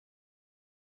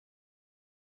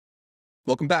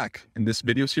Welcome back. In this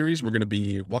video series, we're going to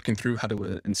be walking through how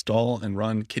to install and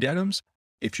run Kitty items.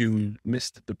 If you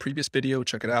missed the previous video,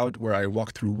 check it out where I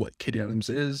walk through what Kitty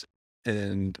items is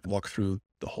and walk through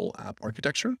the whole app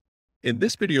architecture. In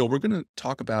this video, we're going to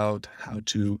talk about how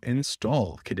to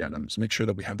install Kitty items, make sure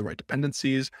that we have the right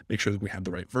dependencies, make sure that we have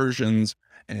the right versions,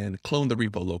 and clone the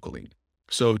repo locally.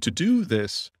 So to do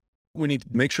this, we need to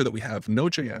make sure that we have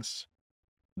Node.js,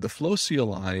 the Flow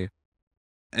CLI,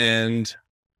 and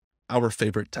our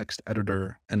favorite text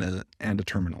editor and a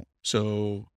terminal.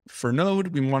 So for Node,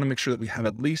 we want to make sure that we have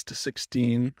at least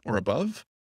 16 or above.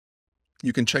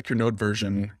 You can check your Node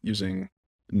version using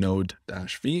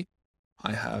node-v.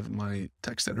 I have my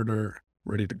text editor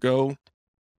ready to go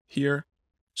here.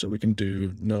 So we can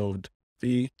do node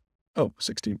v. Oh,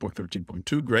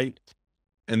 16.13.2, great.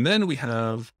 And then we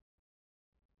have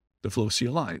the Flow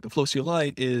CLI. The Flow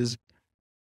CLI is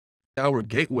our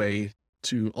gateway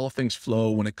to all things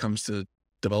Flow when it comes to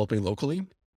developing locally.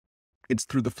 It's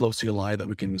through the Flow CLI that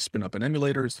we can spin up an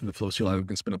emulator. It's through the Flow CLI that we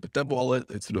can spin up a dev wallet.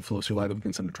 It's through the Flow CLI that we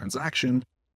can send a transaction.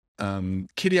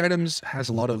 Kitty items has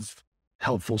a lot of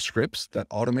helpful scripts that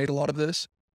automate a lot of this,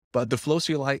 but the Flow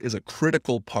CLI is a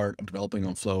critical part of developing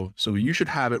on Flow. So you should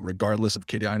have it regardless of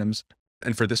Kitty items.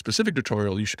 And for this specific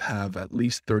tutorial, you should have at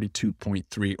least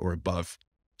 32.3 or above.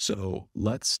 So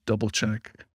let's double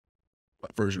check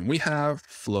what version we have.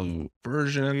 Flow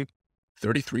version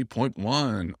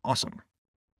 33.1. Awesome.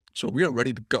 So we are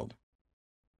ready to go.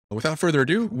 Without further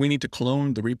ado, we need to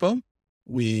clone the repo.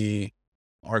 We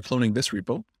are cloning this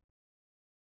repo.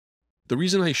 The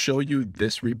reason I show you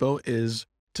this repo is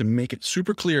to make it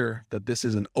super clear that this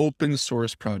is an open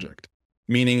source project,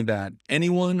 meaning that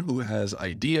anyone who has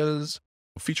ideas,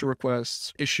 feature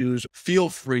requests, issues, feel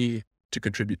free to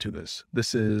contribute to this.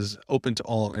 This is open to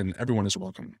all and everyone is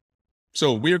welcome.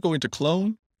 So we are going to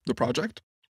clone the project.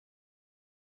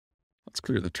 Let's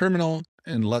clear the terminal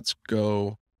and let's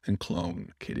go and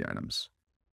clone Kitty items.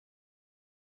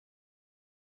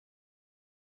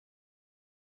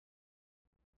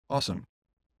 Awesome.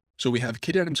 So we have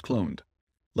Kitty items cloned.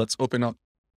 Let's open up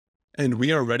and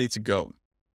we are ready to go.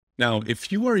 Now, if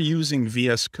you are using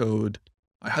VS Code,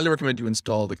 I highly recommend you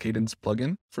install the Cadence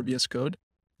plugin for VS Code.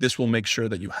 This will make sure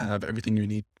that you have everything you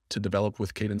need to develop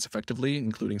with Cadence effectively,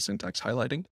 including syntax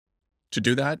highlighting. To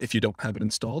do that, if you don't have it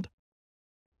installed,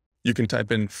 you can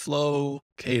type in flow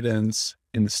cadence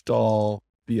install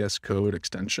VS Code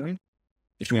extension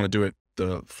if you want to do it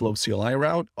the Flow CLI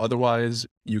route. Otherwise,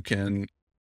 you can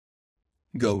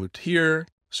go here,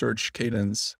 search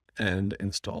Cadence, and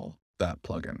install that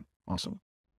plugin. Awesome.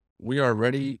 We are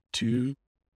ready to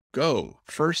go.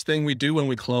 First thing we do when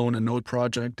we clone a Node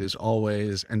project is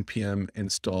always npm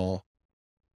install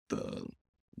the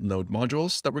Node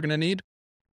modules that we're going to need.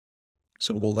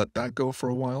 So we'll let that go for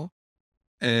a while.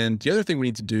 And the other thing we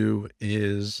need to do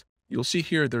is, you'll see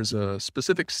here, there's a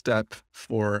specific step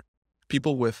for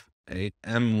people with a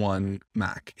M1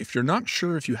 Mac. If you're not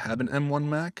sure if you have an M1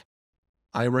 Mac,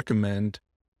 I recommend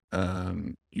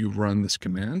you run this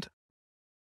command.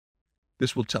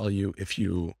 This will tell you if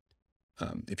you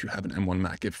have an M1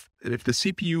 Mac. If the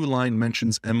CPU line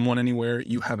mentions M1 anywhere,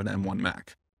 you have an M1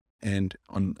 Mac. And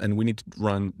we need to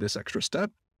run this extra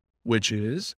step, which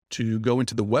is to go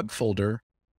into the web folder.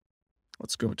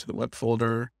 Let's go to the web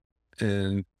folder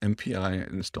and MPI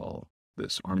install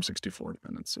this ARM64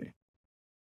 dependency.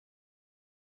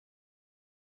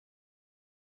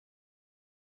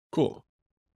 Cool.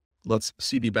 Let's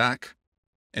CD back.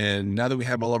 And now that we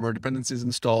have all of our dependencies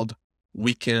installed,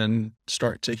 we can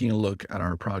start taking a look at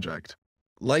our project.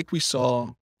 Like we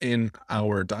saw in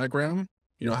our diagram,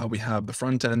 you know how we have the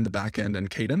front end, the back end, and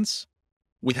Cadence.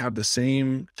 We have the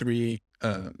same three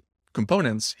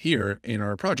components here in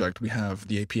our project. We have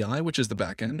the API, which is the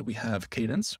back end. We have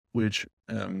Cadence, which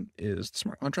is the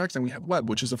smart contracts, and we have web,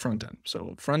 which is the front end.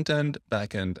 So front end,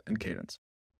 back end, and Cadence.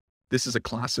 This is a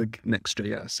classic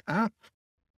Next.js app.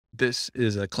 This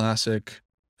is a classic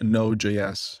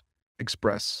Node.js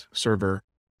Express server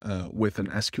with an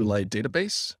SQLite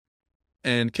database.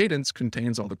 And Cadence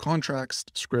contains all the contracts,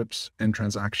 scripts, and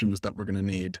transactions that we're going to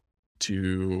need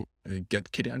to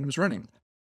get Kitty items running.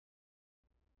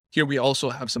 Here we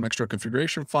also have some extra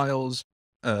configuration files.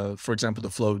 For example, the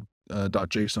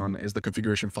flow.json is the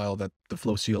configuration file that the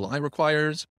Flow CLI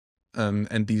requires.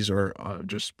 And these are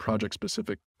just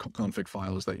project-specific config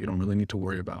files that you don't really need to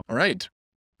worry about. All right,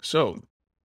 so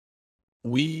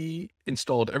we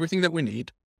installed everything that we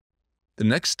need. The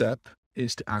next step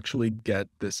is to actually get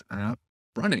this app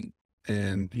running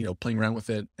and, playing around with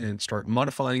it and start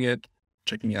modifying it,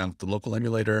 checking out the local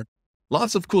emulator.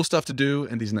 Lots of cool stuff to do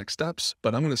in these next steps,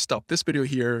 but I'm going to stop this video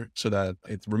here so that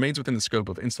it remains within the scope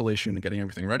of installation and getting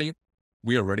everything ready.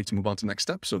 We are ready to move on to the next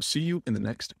step. So see you in the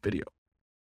next video.